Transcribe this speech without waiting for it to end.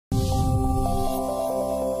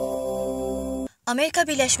Amerika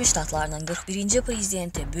Birləşmiş Ştatlarının 41-ci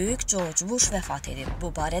prezidenti Böyük George Bush vəfat edib. Bu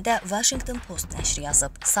barədə Washington Post nəşri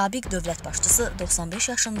yazıb. Sabiq dövlət başçısı 95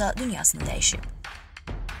 yaşında dünyasını dəyişib.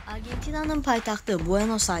 Argentinanın paytaxtı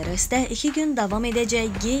Buenos Airesdə 2 gün davam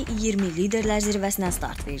edəcək G20 liderlər zirvəsinə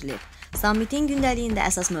start verilib. Sammitin gündəliyində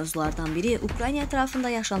əsas mövzulardan biri Ukrayna ətrafında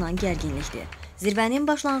yaşanan gərginlikdir. Zirvənin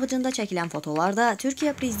başlanğıcında çəkilən fotolarda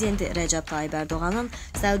Türkiyə prezidenti Rəcəb Tayyib Ərdoğanın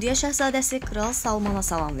Səudiyyə şəhzadəsi Kral Salmana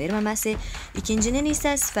salam verməməsi, ikincinin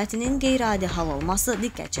isə sifətinin qeyri-adi hal olması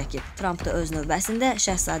diqqət çəkib. Trump da öz növbəsində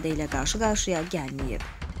şəhzadə ilə qarşı-qarşıya gəlməyib.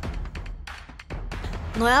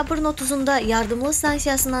 Noyabrın 30-da yardımlı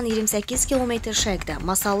stansiyasından 28 km şərqdə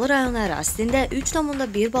Masallı rayonu ərazisində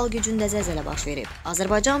 3,1 bal gücündə zəlzələ baş verib.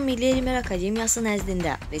 Azərbaycan Milli Elmlər Akademiyası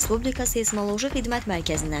nəzdində Respublika Seysmoloji Xidmət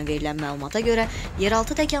Mərkəzindən verilən məlumata görə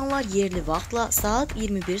yeraltı təkanlar yerli vaxtla saat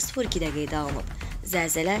 21:02-də qeydə alınıb.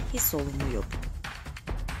 Zəlzələ hiss olunmayıb.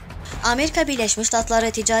 Amerika Birləşmiş Ştatları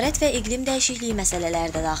ticarət və iqlim dəyişikliyi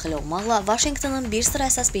məsələlərdə daxil olmaqla Washingtonun bir sıra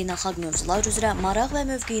əsas beynəlxalq mövzular üzrə maraq və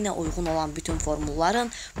mövqeyinə uyğun olan bütün formulların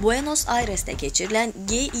Buenos Airesdə keçirilən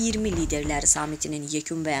G20 liderləri sammitinin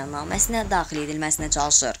yekun bəyannaməsinə daxil edilməsinə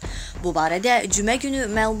çalışır. Bu barədə cümə günü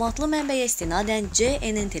məlumatlı mənbəyə istinadən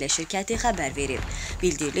CNN teleşirkəti xəbər verib.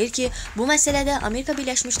 Bildirilir ki, bu məsələdə Amerika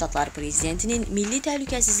Birləşmiş Ştatları prezidentinin milli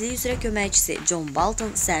təhlükəsizlik üzrə köməkçisi John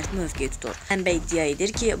Bolton sərt mövqe tutur. Mənbə iddia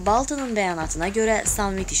edir ki, Boltonun bəyanatına görə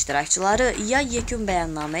sammit iştirakçıları ya yekun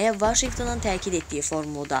bəyannaməyə Washingtonun təkid etdiyi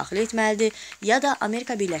formulu daxil etməlidir, ya da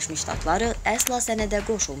Amerika Birləşmiş Ştatları əsla sənədə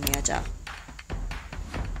qoşulmayacaq.